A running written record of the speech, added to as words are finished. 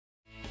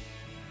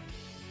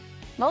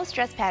Most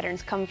dress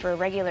patterns come for a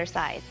regular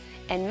size,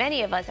 and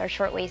many of us are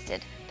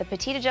short-waisted. The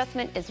petite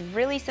adjustment is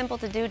really simple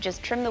to do.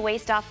 Just trim the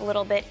waist off a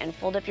little bit and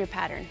fold up your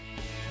pattern.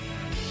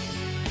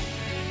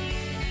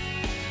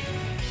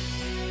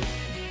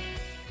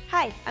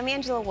 Hi, I'm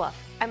Angela Wolf.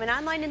 I'm an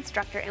online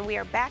instructor, and we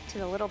are back to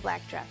the little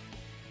black dress.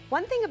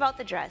 One thing about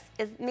the dress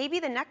is maybe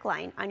the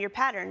neckline on your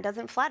pattern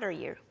doesn't flatter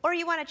you, or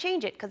you want to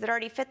change it because it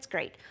already fits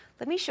great.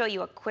 Let me show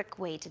you a quick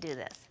way to do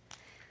this.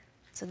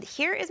 So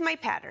here is my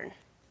pattern.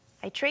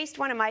 I traced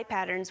one of my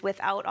patterns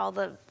without all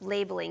the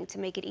labeling to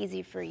make it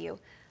easy for you.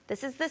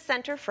 This is the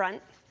center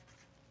front,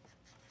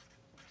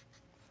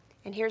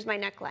 and here's my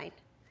neckline.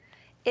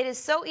 It is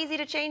so easy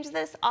to change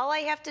this. All I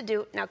have to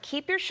do, now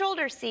keep your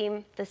shoulder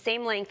seam the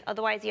same length,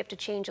 otherwise you have to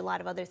change a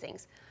lot of other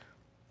things.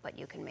 But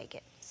you can make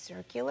it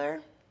circular,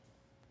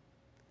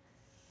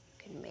 you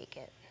can make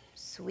it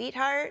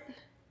sweetheart,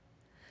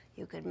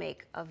 you could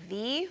make a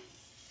V,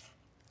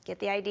 get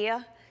the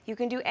idea? You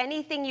can do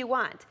anything you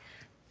want.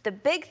 The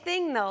big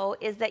thing though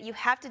is that you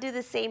have to do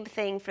the same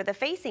thing for the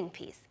facing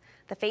piece.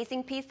 The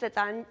facing piece that's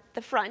on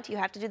the front, you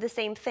have to do the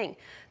same thing.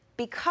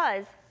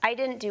 Because I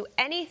didn't do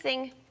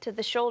anything to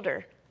the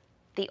shoulder,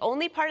 the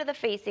only part of the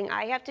facing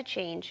I have to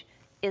change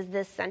is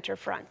this center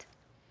front.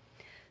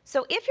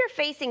 So if your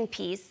facing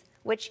piece,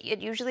 which it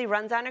usually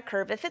runs on a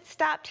curve, if it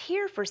stopped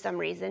here for some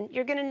reason,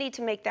 you're going to need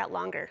to make that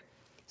longer.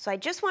 So I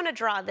just want to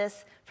draw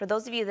this for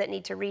those of you that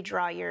need to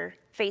redraw your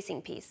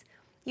facing piece.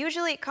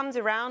 Usually it comes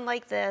around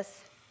like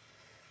this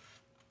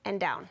and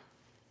down.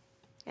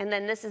 And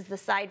then this is the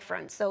side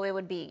front, so it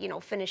would be,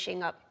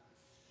 finishing up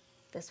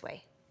this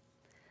way.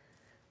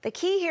 The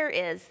key here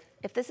is,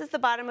 if this is the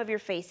bottom of your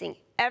facing,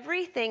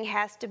 everything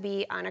has to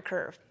be on a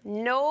curve.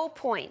 No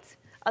points.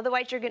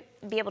 Otherwise, you're going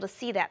to be able to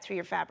see that through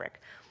your fabric.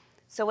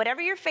 So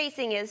whatever your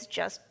facing is,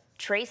 just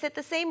trace it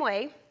the same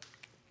way.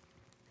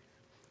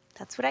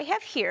 That's what I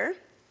have here.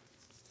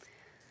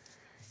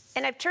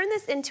 And I've turned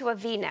this into a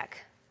V-neck.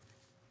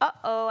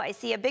 Uh-oh, I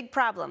see a big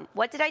problem.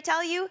 What did I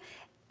tell you?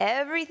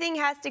 Everything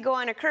has to go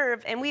on a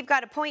curve, and we've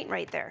got a point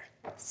right there.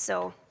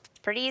 So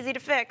pretty easy to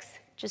fix.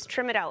 Just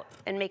trim it out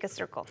and make a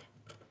circle.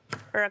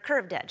 Or a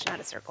curved edge,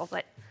 not a circle,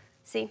 but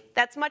see,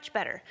 that's much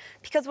better.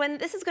 Because when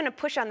this is going to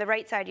push on the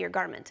right side of your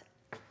garment.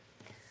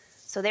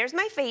 So there's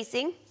my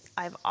facing.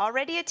 I've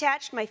already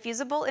attached my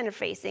fusible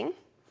interfacing.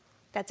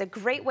 That's a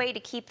great way to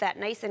keep that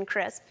nice and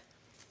crisp.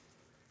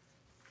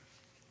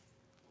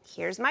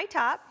 Here's my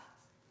top.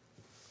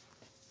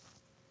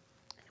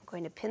 I'm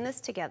going to pin this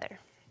together.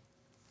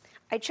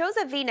 I chose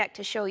a V-neck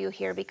to show you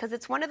here because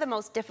it's one of the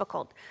most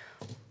difficult.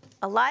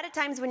 A lot of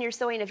times when you're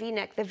sewing a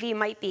V-neck, the V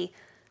might be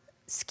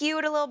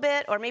skewed a little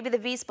bit, or maybe the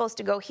V is supposed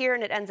to go here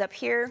and it ends up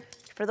here.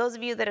 For those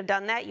of you that have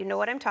done that, you know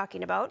what I'm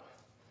talking about.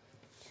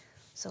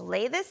 So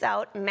lay this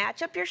out,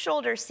 match up your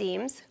shoulder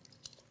seams,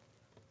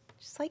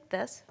 just like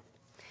this.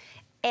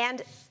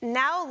 And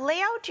now lay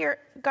out your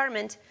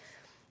garment.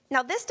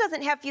 Now this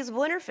doesn't have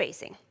fusible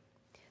interfacing,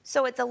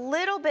 so it's a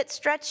little bit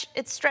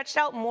it's stretched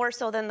out more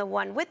so than the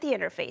one with the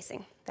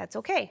interfacing. That's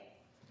okay.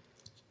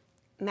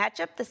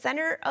 Match up the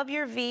center of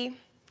your V,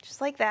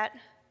 just like that,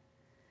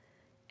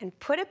 and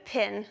put a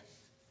pin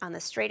on the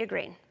straight of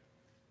grain.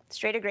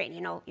 Straight of grain,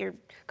 your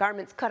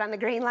garment's cut on the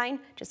grain line,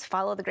 just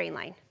follow the grain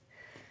line.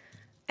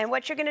 And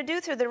what you're going to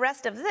do through the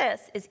rest of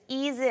this is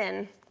ease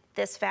in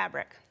this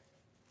fabric.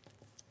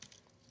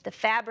 The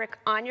fabric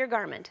on your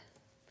garment.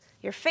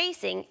 Your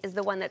facing is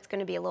the one that's going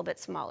to be a little bit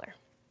smaller.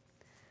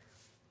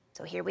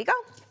 So here we go.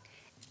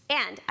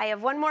 And I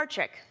have one more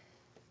trick.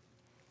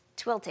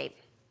 Twill tape.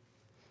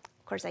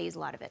 Of course, I use a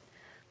lot of it.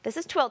 This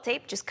is twill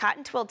tape, just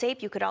cotton twill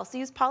tape. You could also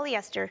use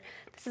polyester.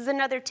 This is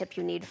another tip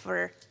you need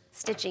for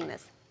stitching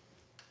this.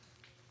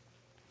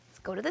 Let's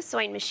go to the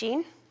sewing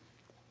machine.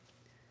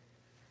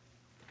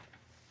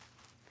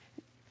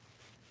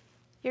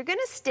 You're going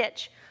to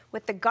stitch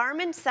with the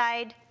garment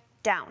side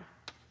down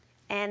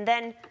and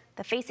then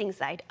the facing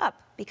side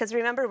up, because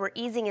remember, we're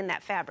easing in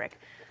that fabric.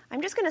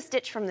 I'm just going to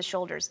stitch from the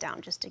shoulders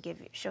down just to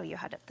show you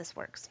how this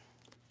works.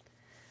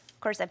 Of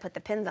course, I put the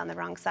pins on the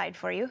wrong side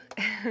for you.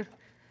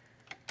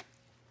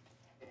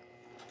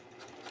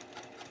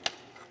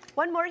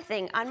 One more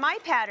thing, on my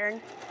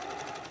pattern,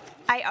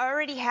 I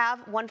already have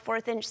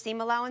 1/4 inch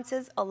seam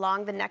allowances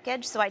along the neck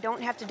edge, so I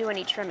don't have to do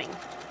any trimming.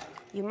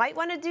 You might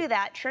want to do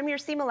that, trim your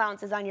seam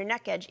allowances on your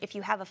neck edge if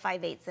you have a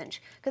 5/8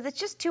 inch, because it's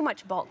just too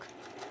much bulk.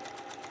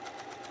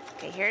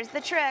 Okay, here's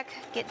the trick.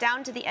 Get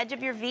down to the edge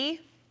of your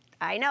V.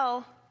 I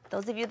know,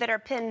 those of you that are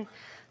pin,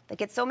 that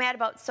get so mad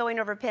about sewing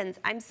over pins.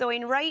 I'm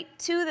sewing right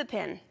to the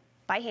pin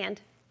by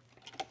hand.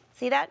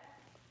 See that?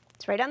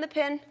 It's right on the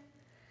pin.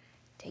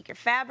 Take your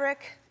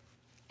fabric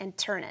and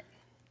turn it.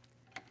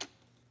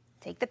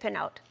 Take the pin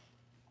out.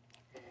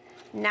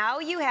 Now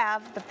you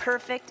have the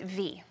perfect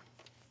V.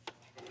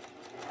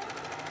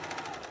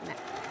 I'm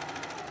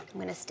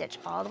going to stitch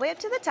all the way up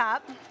to the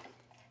top.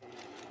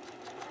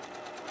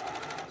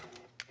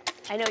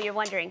 I know you're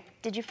wondering,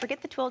 did you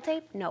forget the twill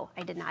tape? No,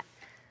 I did not.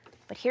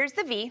 But here's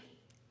the V.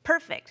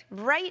 Perfect,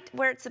 right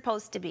where it's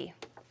supposed to be.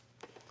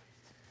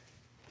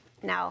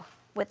 Now,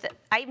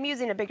 I'm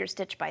using a bigger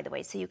stitch, by the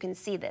way, so you can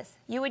see this.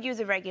 You would use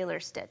a regular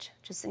stitch,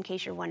 just in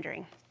case you're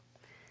wondering.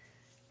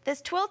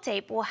 This twill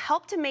tape will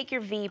help to make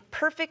your V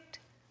perfect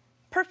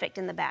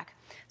in the back.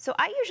 So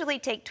I usually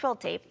take twill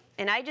tape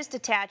and I just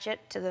attach it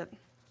to the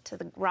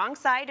wrong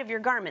side of your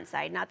garment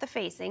side, not the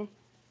facing,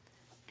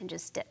 and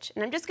just stitch.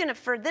 And I'm just gonna,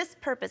 for this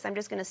purpose, I'm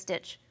just gonna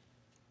stitch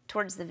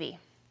towards the V,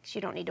 because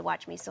you don't need to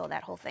watch me sew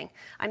that whole thing.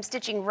 I'm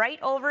stitching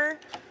right over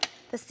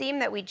the seam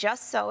that we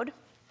just sewed.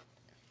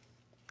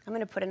 I'm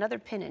gonna put another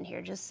pin in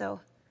here just so,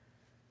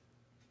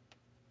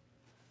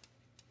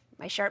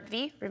 my sharp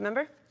V,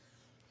 remember?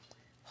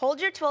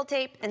 Hold your twill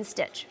tape and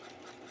stitch.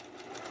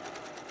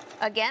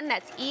 Again,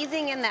 that's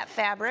easing in that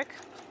fabric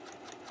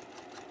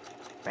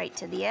right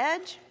to the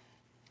edge.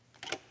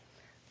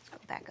 Let's go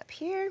back up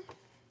here.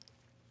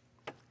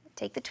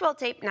 Take the twill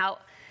tape. Now,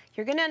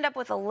 you're gonna end up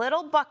with a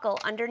little buckle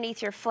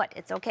underneath your foot.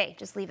 It's okay,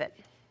 just leave it.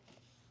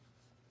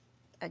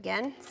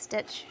 Again,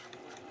 stitch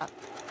up.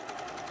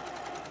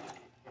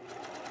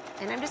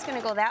 And I'm just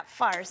gonna go that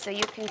far so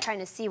you can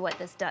kind of see what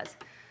this does.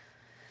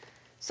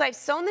 So I've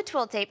sewn the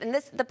twill tape, and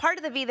the part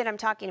of the V that I'm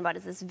talking about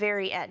is this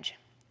very edge.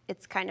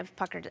 It's kind of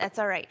puckered. That's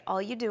all right.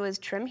 All you do is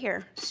trim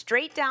here,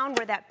 straight down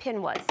where that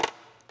pin was.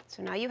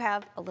 So now you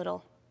have a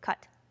little cut.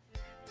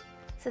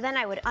 So then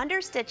I would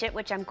understitch it,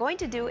 which I'm going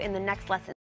to do in the next lesson.